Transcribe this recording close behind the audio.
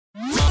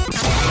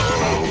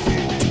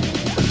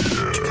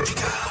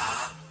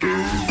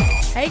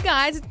Hey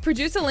guys, it's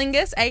producer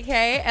Lingus,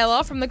 aka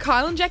Ella from the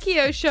Kyle and Jackie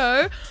O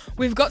Show.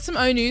 We've got some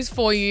O news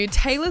for you.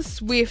 Taylor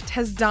Swift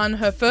has done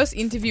her first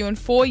interview in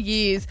 4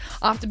 years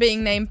after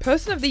being named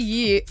Person of the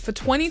Year for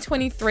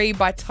 2023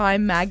 by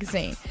Time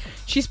magazine.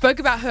 She spoke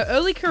about her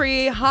early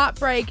career,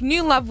 heartbreak,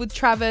 new love with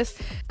Travis,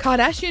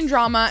 Kardashian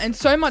drama, and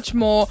so much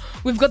more.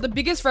 We've got the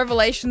biggest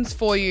revelations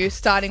for you,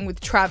 starting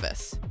with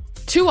Travis.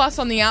 To us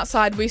on the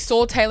outside, we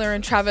saw Taylor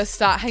and Travis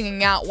start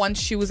hanging out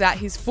once she was at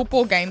his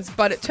football games,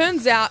 but it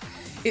turns out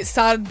it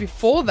started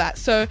before that.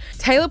 So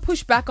Taylor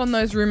pushed back on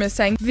those rumors,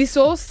 saying this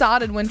all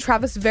started when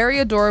Travis very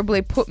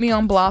adorably put me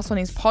on blast on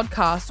his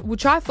podcast,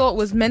 which I thought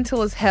was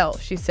mental as hell,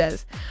 she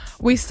says.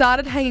 We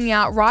started hanging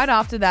out right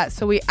after that,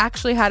 so we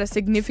actually had a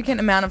significant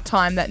amount of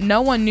time that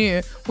no one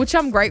knew, which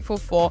I'm grateful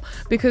for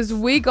because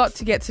we got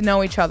to get to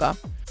know each other.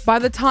 By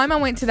the time I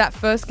went to that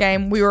first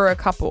game, we were a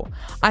couple.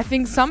 I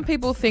think some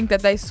people think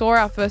that they saw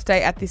our first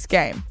date at this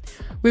game.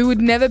 We would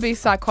never be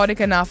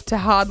psychotic enough to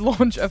hard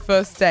launch a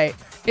first date.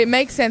 It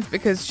makes sense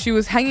because she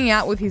was hanging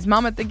out with his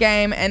mum at the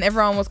game and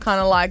everyone was kind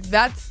of like,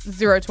 that's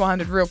 0 to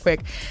 100 real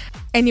quick.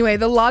 Anyway,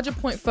 the larger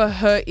point for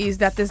her is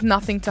that there's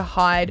nothing to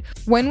hide.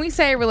 When we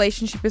say a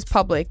relationship is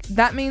public,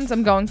 that means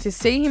I'm going to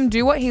see him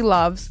do what he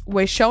loves,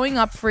 we're showing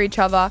up for each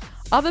other,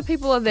 other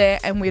people are there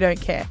and we don't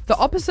care. The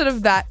opposite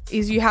of that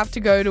is you have to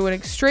go to an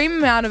extreme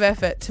amount of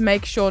effort to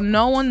make sure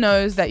no one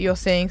knows that you're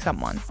seeing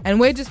someone. And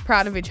we're just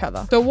proud of each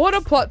other. So what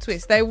a plot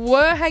twist. They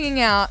were hanging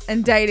out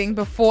and dating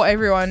before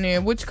everyone knew,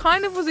 which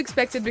kind of was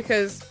expected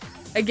because,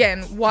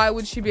 again, why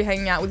would she be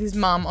hanging out with his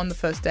mum on the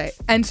first date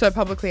and so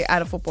publicly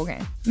at a football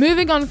game?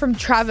 Moving on from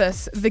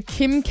Travis, the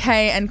Kim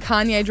K and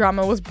Kanye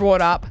drama was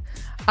brought up.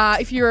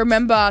 If you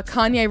remember,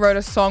 Kanye wrote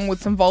a song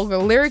with some vulgar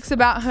lyrics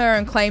about her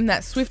and claimed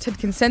that Swift had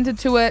consented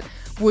to it,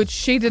 which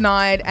she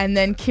denied, and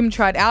then Kim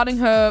tried outing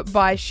her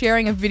by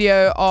sharing a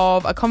video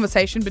of a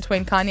conversation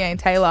between Kanye and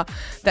Taylor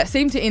that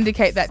seemed to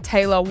indicate that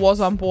Taylor was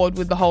on board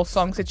with the whole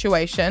song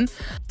situation.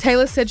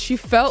 Taylor said she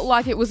felt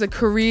like it was a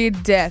career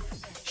death.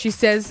 She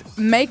says,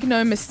 "Make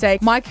no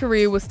mistake, my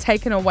career was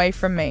taken away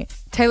from me."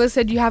 Taylor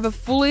said, "You have a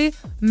fully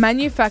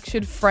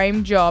manufactured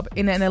frame job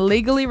in an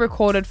illegally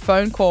recorded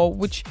phone call,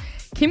 which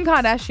Kim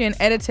Kardashian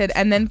edited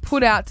and then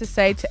put out to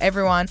say to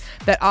everyone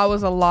that I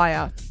was a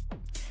liar.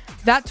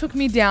 That took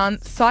me down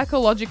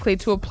psychologically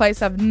to a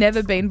place I've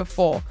never been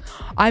before.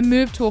 I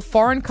moved to a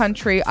foreign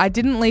country. I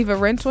didn't leave a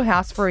rental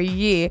house for a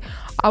year.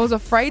 I was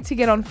afraid to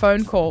get on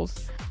phone calls.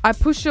 I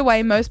pushed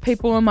away most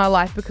people in my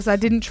life because I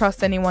didn't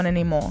trust anyone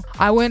anymore.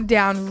 I went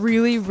down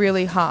really,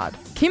 really hard."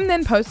 Kim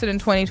then posted in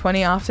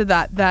 2020 after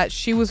that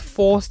she was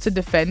forced to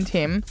defend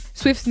him.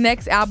 Swift's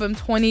next album,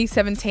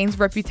 2017's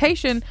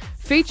Reputation,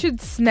 featured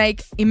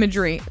snake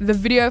imagery. The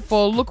video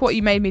for Look What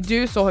You Made Me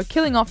Do saw her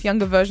killing off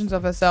younger versions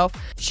of herself.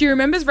 She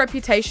remembers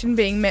Reputation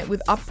being met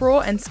with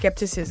uproar and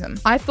skepticism.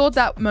 "I thought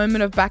that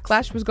moment of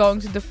backlash was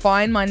going to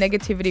define my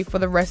negativity for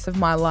the rest of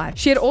my life."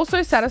 She had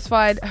also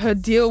satisfied her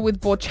deal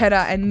with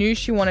Borchetta and knew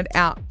she wanted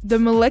out. "The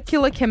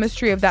molecular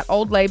chemistry of that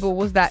old label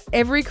was that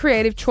every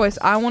creative choice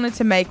I wanted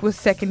to make was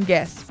second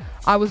guessed.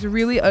 I was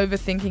really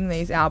overthinking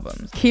these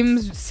albums."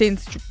 Kim's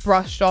since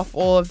brushed off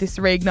all of this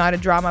reignited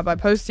drama by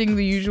posting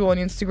the usual on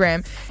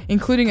Instagram,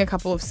 including a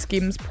couple of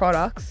Skims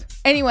products.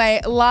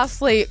 Anyway,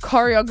 lastly,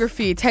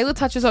 choreography. Taylor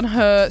touches on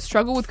her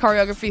struggle with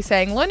choreography,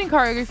 saying, "Learning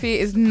choreography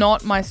is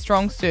not my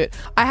strong suit.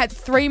 I had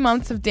 3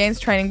 months of dance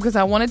training because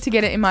I wanted to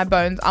get it in my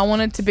bones. I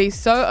wanted to be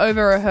so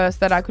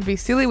over-rehearsed that I could be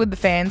silly with the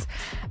fans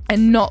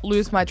and not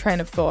lose my train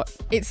of thought."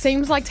 It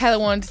seems like Taylor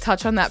wanted to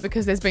touch on that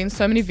because there's been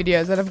so many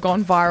videos that have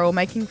gone viral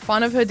making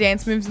fun of her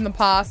dance moves in the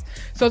past.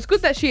 So it's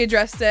good that she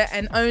addressed it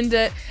and owned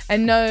it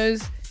and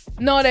knows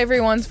not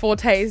everyone's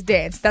forte is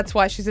dance. That's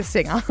why she's a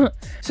singer.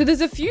 So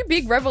there's a few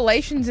big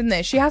revelations in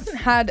there. She hasn't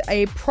had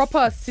a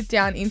proper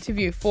sit-down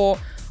interview for,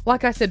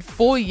 like I said,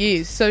 4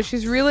 years. So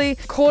she's really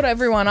caught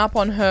everyone up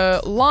on her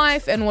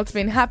life and what's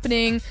been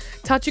happening,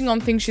 touching on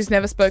things she's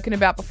never spoken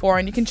about before.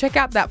 And you can check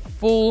out that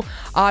full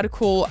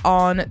article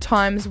on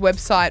Time's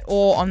website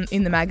or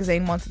in the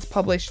magazine once it's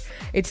published.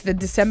 It's the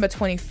December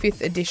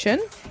 25th edition.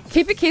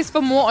 Keep a kiss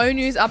for more O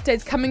News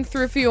updates coming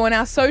through for you on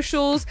our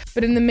socials.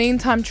 But in the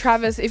meantime,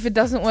 Travis, if it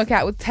doesn't work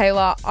out with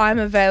Taylor, I'm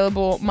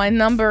available. My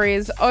number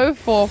is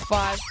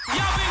 045. Y'all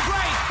been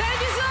great.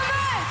 Thank you so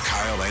much.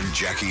 Kyle and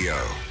Jackie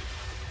O.